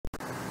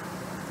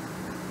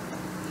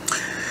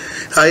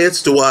Hi,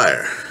 it's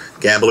Dwyer.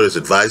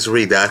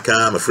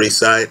 GamblersAdvisory.com, a free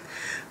site.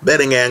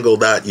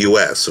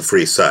 BettingAngle.us, a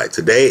free site.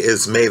 Today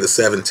is May the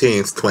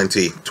 17th,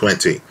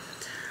 2020.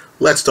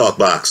 Let's talk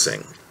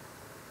boxing.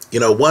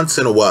 You know, once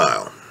in a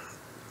while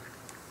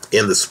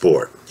in the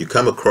sport, you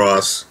come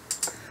across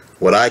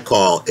what I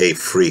call a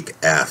freak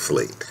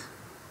athlete.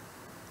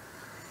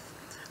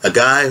 A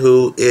guy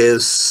who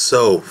is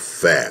so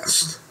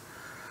fast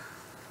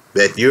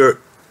that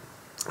you're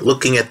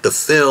looking at the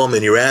film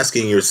and you're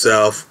asking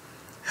yourself,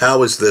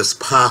 how is this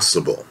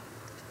possible?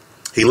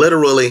 He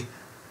literally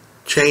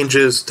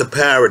changes the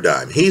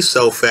paradigm. He's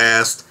so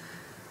fast,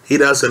 he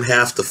doesn't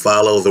have to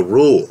follow the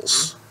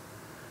rules.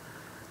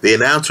 The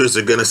announcers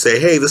are going to say,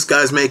 hey, this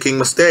guy's making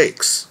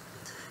mistakes.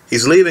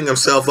 He's leaving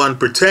himself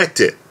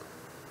unprotected.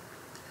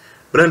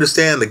 But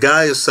understand, the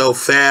guy is so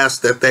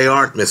fast that they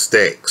aren't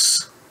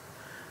mistakes.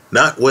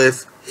 Not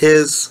with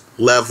his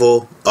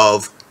level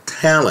of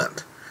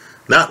talent.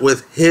 Not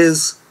with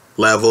his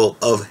level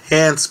of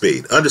hand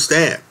speed.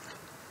 Understand,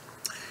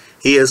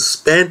 he has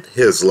spent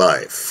his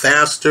life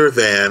faster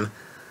than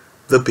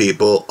the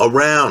people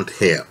around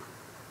him.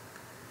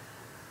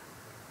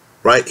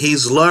 Right?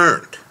 He's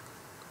learned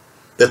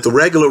that the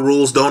regular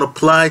rules don't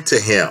apply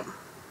to him.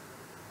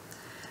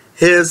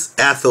 His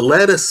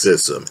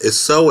athleticism is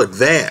so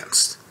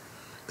advanced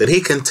that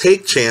he can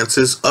take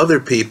chances other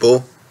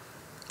people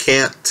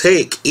can't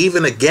take,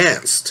 even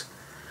against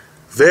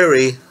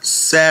very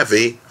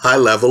savvy,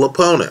 high-level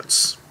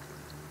opponents.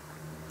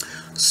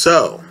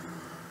 So,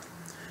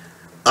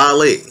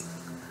 Ali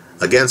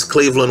against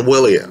Cleveland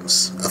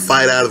Williams, a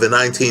fight out of the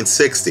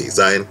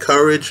 1960s. I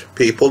encourage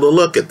people to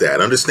look at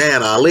that.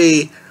 Understand,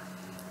 Ali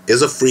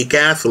is a freak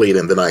athlete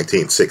in the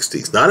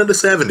 1960s, not in the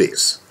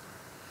 70s.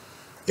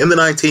 In the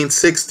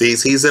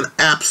 1960s, he's an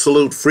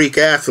absolute freak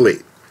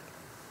athlete.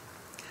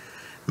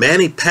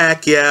 Manny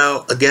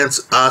Pacquiao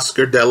against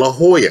Oscar De La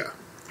Hoya.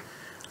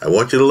 I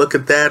want you to look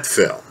at that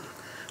film.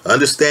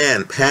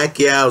 Understand,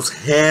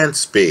 Pacquiao's hand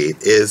speed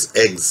is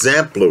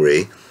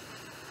exemplary,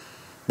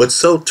 but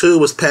so too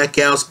was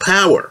Pacquiao's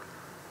power.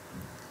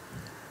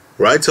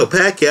 Right? So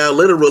Pacquiao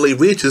literally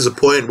reaches a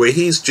point where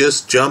he's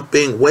just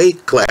jumping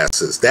weight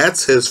classes.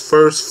 That's his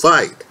first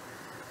fight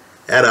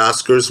at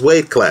Oscar's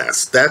weight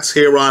class. That's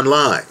here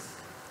online.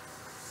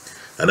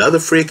 Another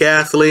freak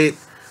athlete,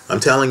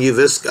 I'm telling you,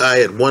 this guy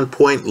at one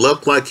point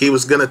looked like he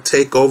was going to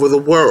take over the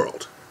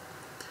world,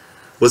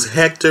 was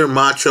Hector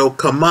Macho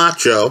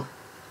Camacho.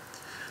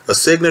 A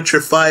signature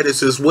fight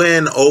is his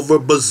win over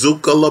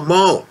Bazooka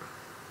Lamone.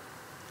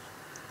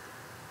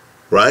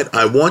 Right?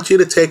 I want you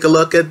to take a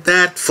look at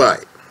that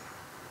fight.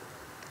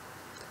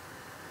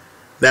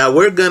 Now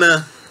we're going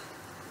to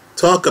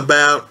talk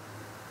about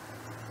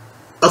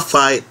a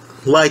fight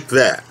like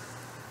that.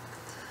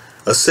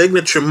 A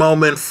signature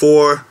moment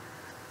for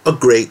a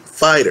great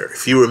fighter.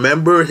 If you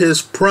remember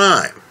his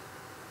prime,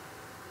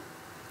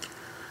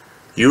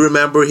 you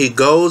remember he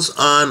goes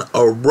on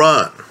a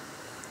run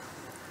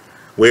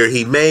where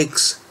he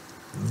makes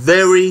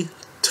very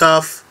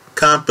tough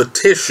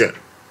competition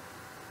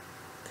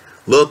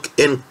look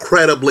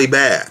incredibly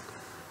bad,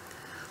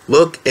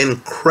 look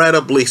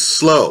incredibly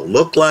slow,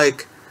 look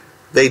like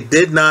they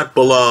did not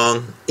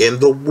belong in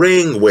the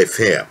ring with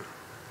him.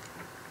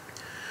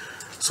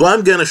 So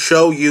I'm going to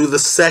show you the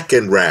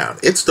second round.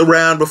 It's the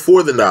round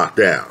before the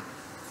knockdown.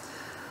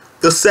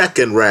 The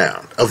second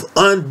round of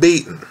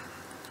unbeaten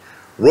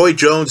Roy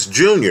Jones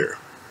Jr.,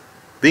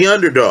 the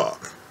underdog,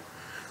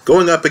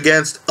 going up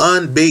against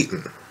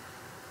unbeaten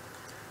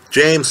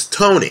James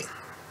Toney.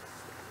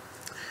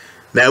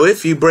 Now,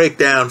 if you break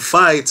down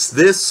fights,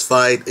 this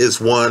fight is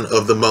one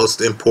of the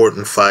most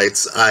important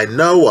fights I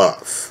know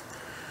of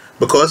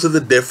because of the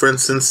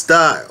difference in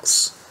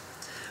styles.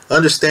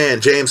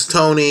 Understand, James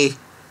Toney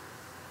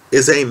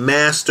is a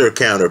master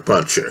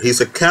counterpuncher.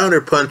 He's a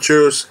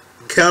counterpuncher's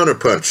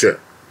counterpuncher.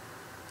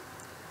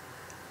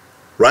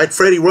 Right?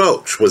 Freddie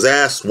Roach was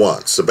asked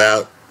once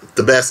about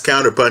the best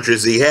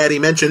counterpunchers he had. He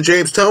mentioned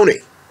James Toney.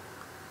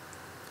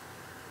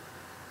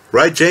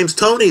 Right? James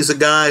Toney's a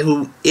guy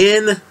who,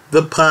 in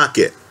the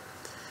pocket,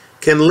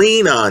 can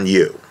lean on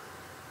you.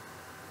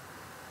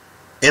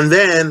 And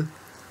then,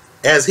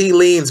 as he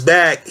leans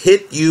back,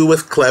 hit you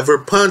with clever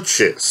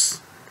punches.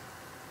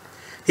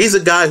 He's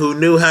a guy who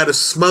knew how to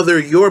smother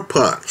your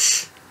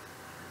punch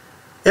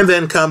and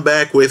then come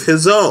back with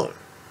his own.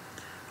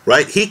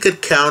 Right? He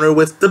could counter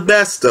with the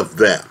best of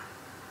them.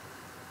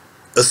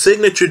 A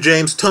signature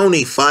James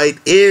Toney fight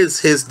is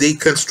his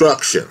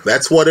deconstruction.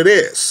 That's what it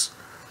is.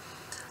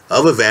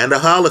 Of Evander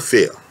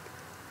Holyfield.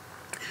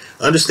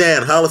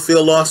 Understand,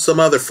 Holyfield lost some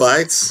other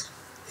fights.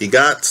 He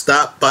got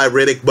stopped by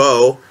Riddick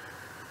Bowe,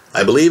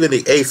 I believe in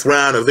the 8th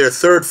round of their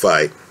third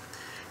fight.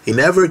 He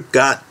never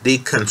got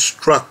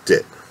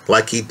deconstructed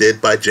like he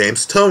did by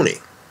James Toney.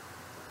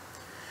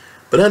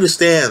 But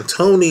understand,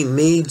 Toney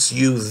needs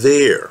you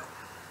there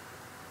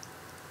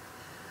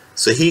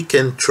so he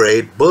can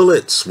trade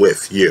bullets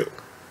with you.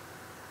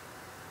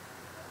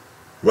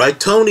 Right?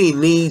 Toney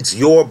needs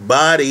your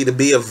body to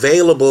be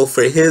available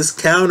for his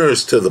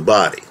counters to the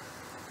body.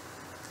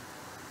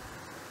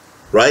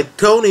 right?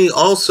 Toney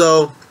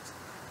also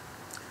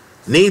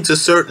needs a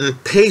certain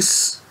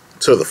pace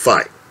to the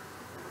fight,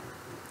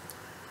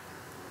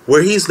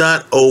 where he's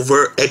not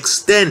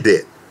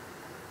overextended.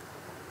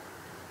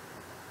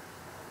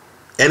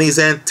 And he's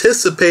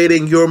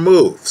anticipating your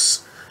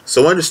moves.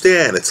 So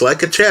understand, it's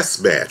like a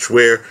chess match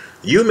where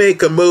you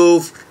make a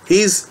move,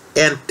 he's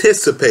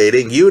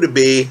anticipating you to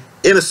be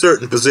in a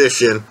certain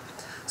position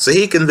so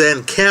he can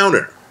then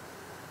counter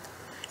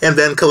and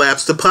then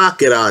collapse the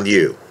pocket on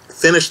you,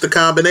 finish the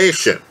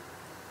combination.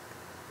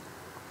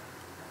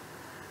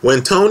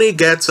 When Toney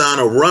gets on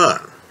a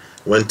run,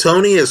 when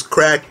Toney has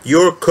cracked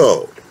your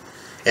code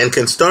and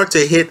can start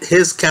to hit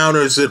his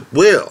counters at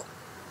will,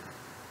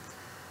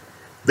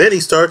 then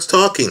he starts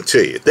talking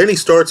to you. Then he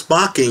starts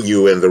mocking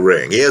you in the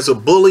ring. He has a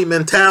bully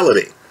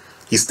mentality.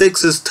 He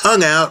sticks his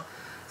tongue out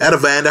at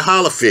Evander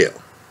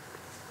Holyfield.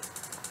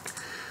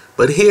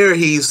 But here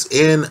he's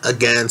in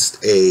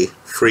against a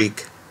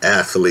freak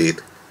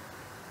athlete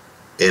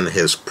in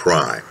his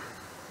prime.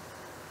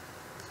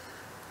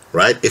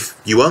 Right? If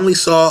you only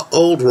saw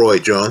old Roy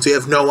Jones, you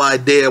have no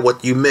idea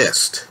what you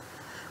missed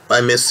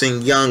by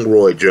missing young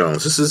Roy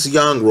Jones. This is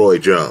young Roy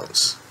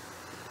Jones.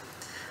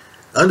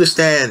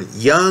 Understand,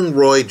 young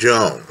Roy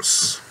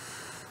Jones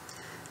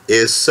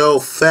is so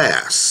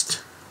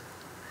fast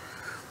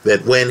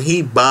that when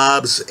he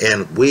bobs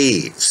and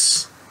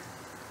weaves,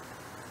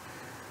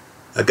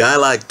 a guy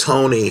like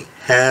Toney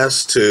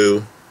has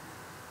to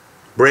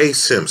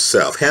brace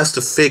himself, has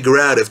to figure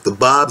out if the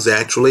bob's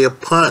actually a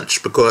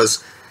punch,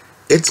 because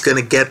it's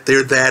going to get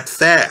there that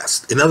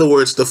fast. In other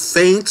words, the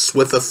feints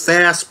with a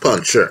fast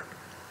puncher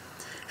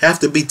have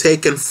to be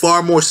taken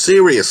far more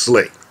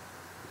seriously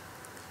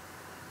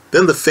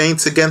than the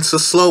feints against a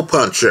slow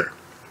puncher.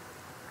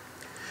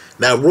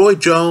 Now, Roy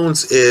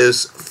Jones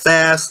is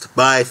fast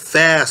by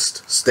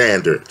fast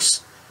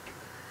standards.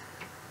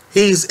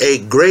 He's a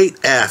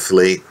great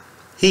athlete.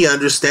 He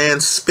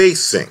understands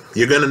spacing.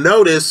 You're going to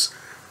notice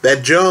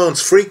that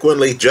Jones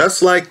frequently,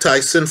 just like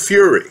Tyson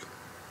Fury,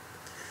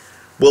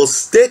 will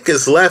stick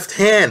his left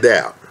hand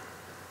out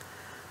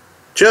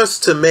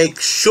just to make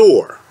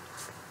sure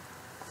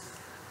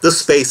the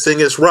spacing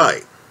is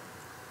right.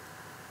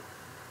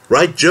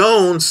 Right?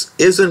 Jones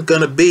isn't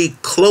going to be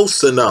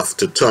close enough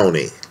to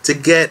Toney to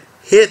get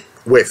hit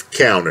with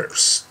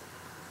counters.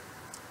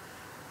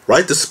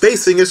 Right? The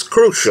spacing is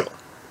crucial.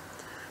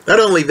 Not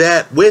only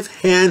that,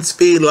 with hand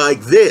speed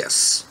like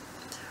this,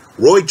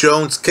 Roy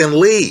Jones can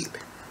lead.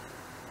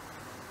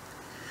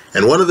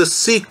 And one of the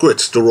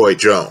secrets to Roy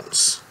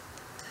Jones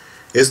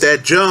is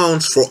that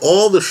Jones, for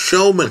all the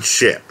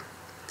showmanship,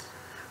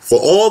 for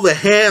all the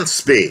hand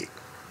speed,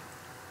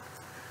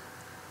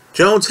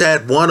 Jones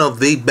had one of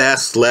the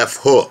best left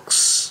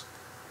hooks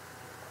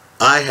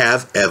I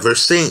have ever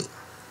seen.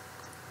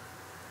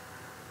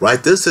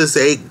 Right? This is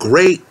a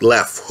great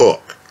left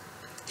hook.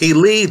 He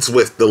leads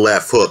with the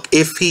left hook.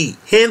 If he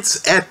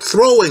hints at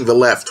throwing the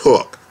left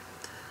hook,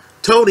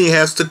 Toney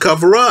has to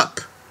cover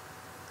up.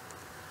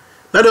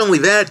 Not only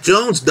that,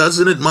 Jones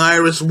doesn't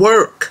admire his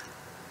work.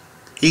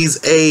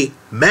 He's a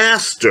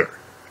master,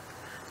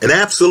 an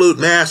absolute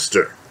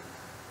master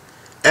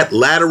at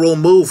lateral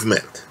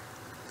movement.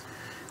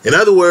 In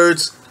other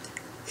words,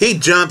 he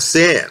jumps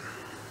in,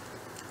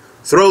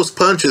 throws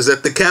punches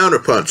at the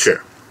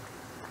counterpuncher.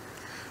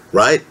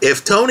 Right?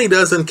 If Toney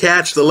doesn't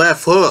catch the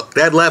left hook,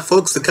 that left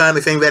hook's the kind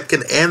of thing that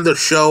can end the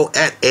show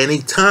at any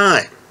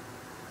time.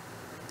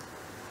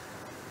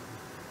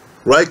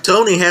 Right?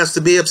 Toney has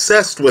to be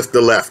obsessed with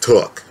the left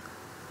hook.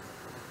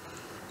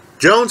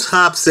 Jones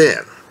hops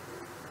in,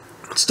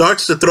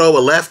 starts to throw a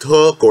left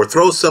hook or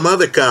throw some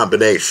other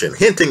combination,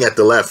 hinting at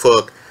the left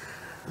hook,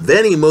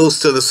 then he moves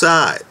to the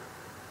side.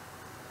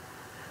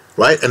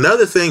 Right?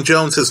 Another thing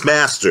Jones has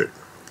mastered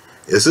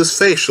is his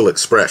facial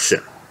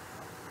expression.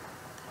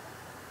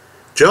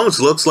 Jones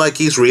looks like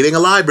he's reading a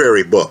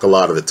library book a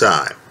lot of the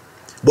time.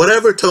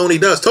 Whatever Toney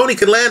does, Toney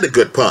can land a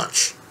good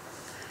punch.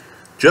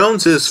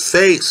 Jones's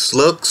face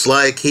looks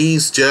like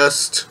he's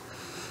just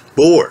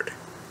bored.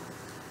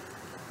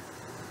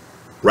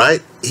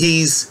 Right?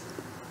 He's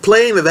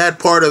playing to that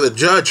part of the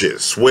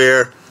judges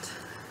where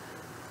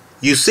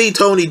you see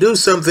Toney do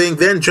something,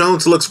 then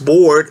Jones looks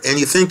bored, and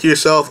you think to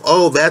yourself,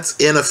 oh, that's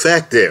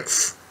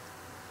ineffective.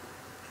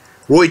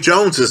 Roy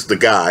Jones is the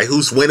guy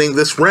who's winning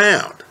this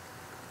round.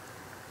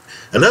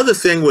 Another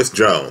thing with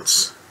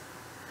Jones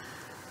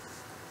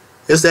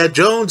is that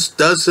Jones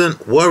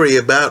doesn't worry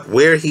about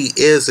where he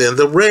is in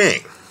the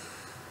ring.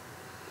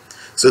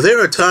 So there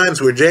are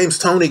times where James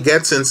Toney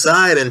gets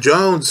inside and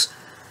Jones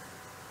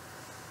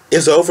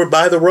is over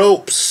by the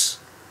ropes.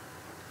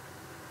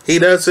 He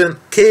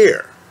doesn't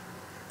care.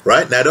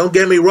 Right? Now, don't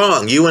get me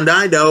wrong. You and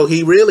I know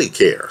he really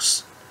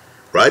cares.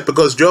 Right?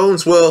 Because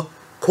Jones will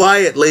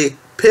quietly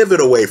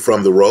pivot away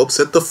from the ropes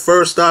at the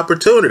first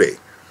opportunity.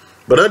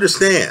 But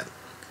understand,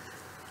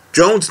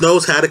 Jones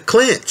knows how to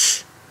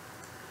clinch.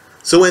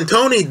 So when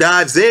Toney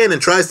dives in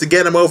and tries to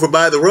get him over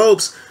by the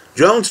ropes,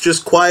 Jones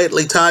just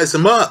quietly ties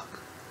him up.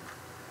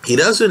 He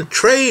doesn't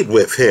trade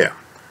with him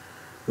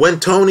when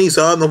Toney's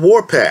on the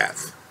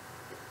warpath.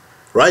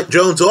 right?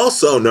 Jones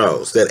also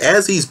knows that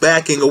as he's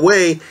backing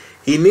away,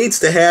 he needs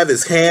to have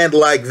his hand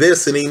like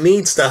this, and he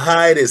needs to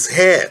hide his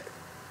head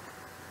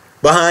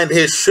behind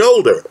his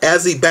shoulder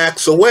as he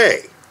backs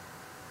away.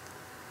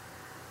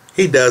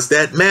 He does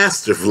that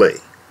masterfully.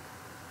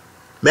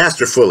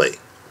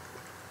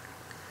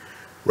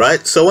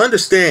 Right? So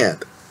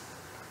understand,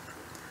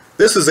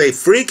 this is a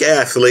freak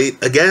athlete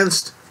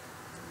against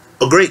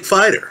a great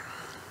fighter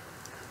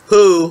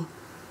who,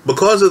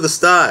 because of the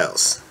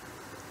styles,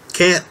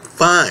 can't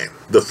find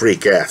the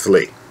freak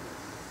athlete.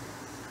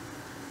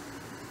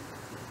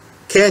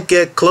 Can't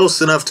get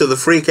close enough to the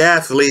freak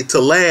athlete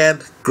to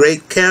land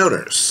great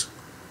counters.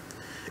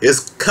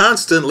 Is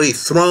constantly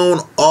thrown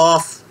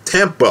off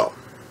tempo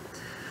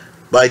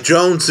by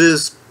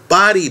Jones's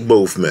body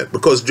movement,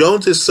 because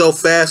Jones is so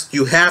fast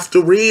you have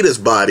to read his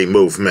body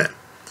movement.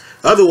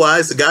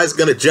 Otherwise, the guy's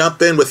going to jump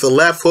in with a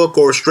left hook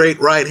or a straight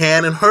right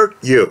hand and hurt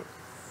you.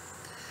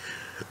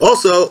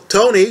 Also,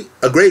 Toney,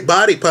 a great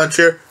body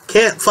puncher,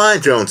 can't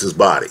find Jones's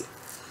body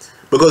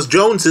because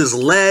Jones's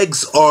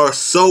legs are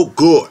so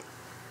good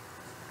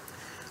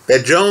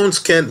that Jones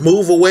can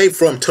move away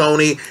from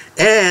Toney,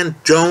 and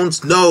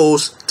Jones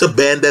knows to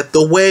bend at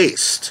the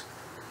waist.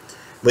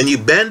 When you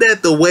bend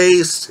at the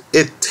waist,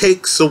 it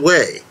takes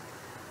away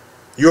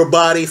your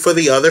body for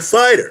the other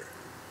fighter,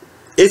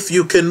 if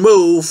you can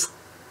move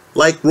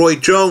like Roy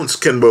Jones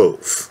can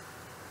move.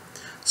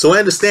 So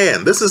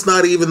understand, this is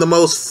not even the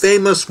most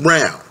famous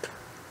round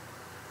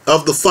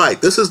of the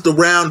fight. This is the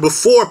round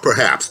before,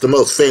 perhaps, the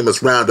most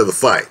famous round of the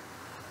fight.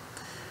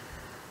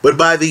 But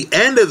by the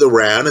end of the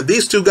round, and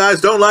these two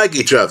guys don't like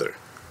each other,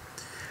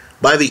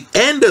 by the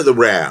end of the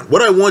round,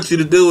 what I want you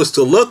to do is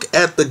to look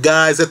at the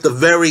guys at the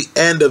very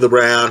end of the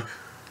round.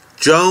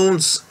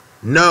 Jones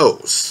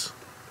knows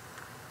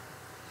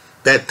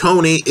that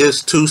Toney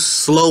is too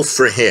slow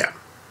for him.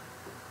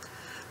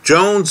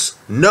 Jones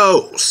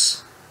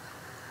knows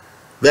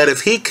that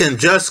if he can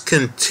just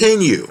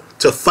continue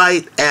to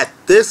fight at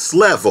this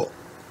level,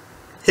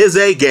 his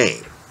A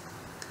game,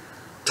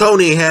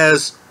 Toney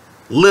has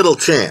little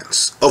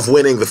chance of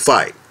winning the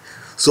fight.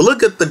 So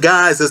look at the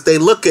guys as they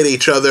look at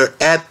each other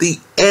at the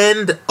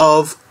end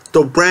of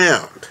the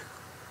round.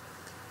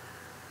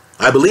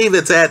 I believe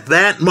it's at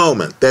that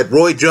moment that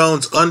Roy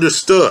Jones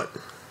understood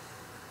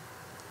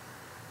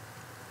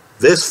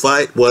this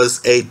fight was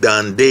a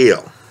done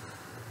deal.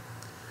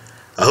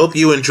 I hope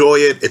you enjoy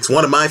it. It's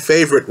one of my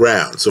favorite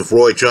rounds of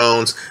Roy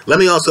Jones. Let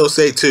me also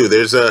say, too,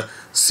 there's a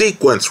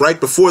sequence right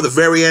before the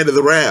very end of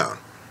the round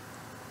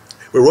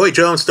where Roy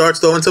Jones starts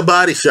throwing some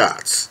body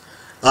shots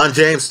on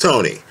James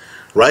Toney.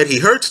 Right? He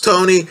hurts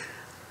Toney.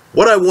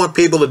 What I want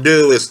people to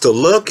do is to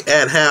look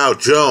at how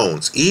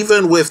Jones,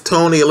 even with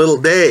Toney a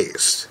little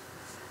dazed,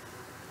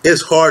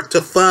 is hard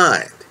to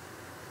find.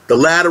 The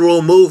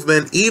lateral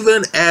movement,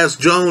 even as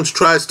Jones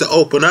tries to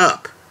open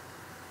up,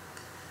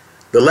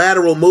 the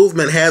lateral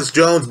movement has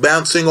Jones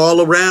bouncing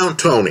all around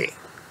Toney.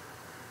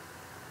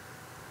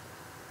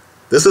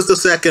 This is the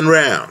second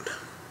round.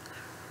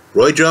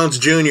 Roy Jones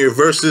Jr.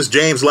 versus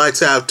James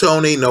Lights Out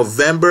Toney,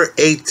 November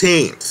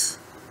 18th.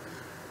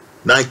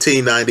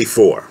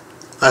 1994.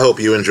 I hope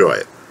you enjoy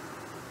it.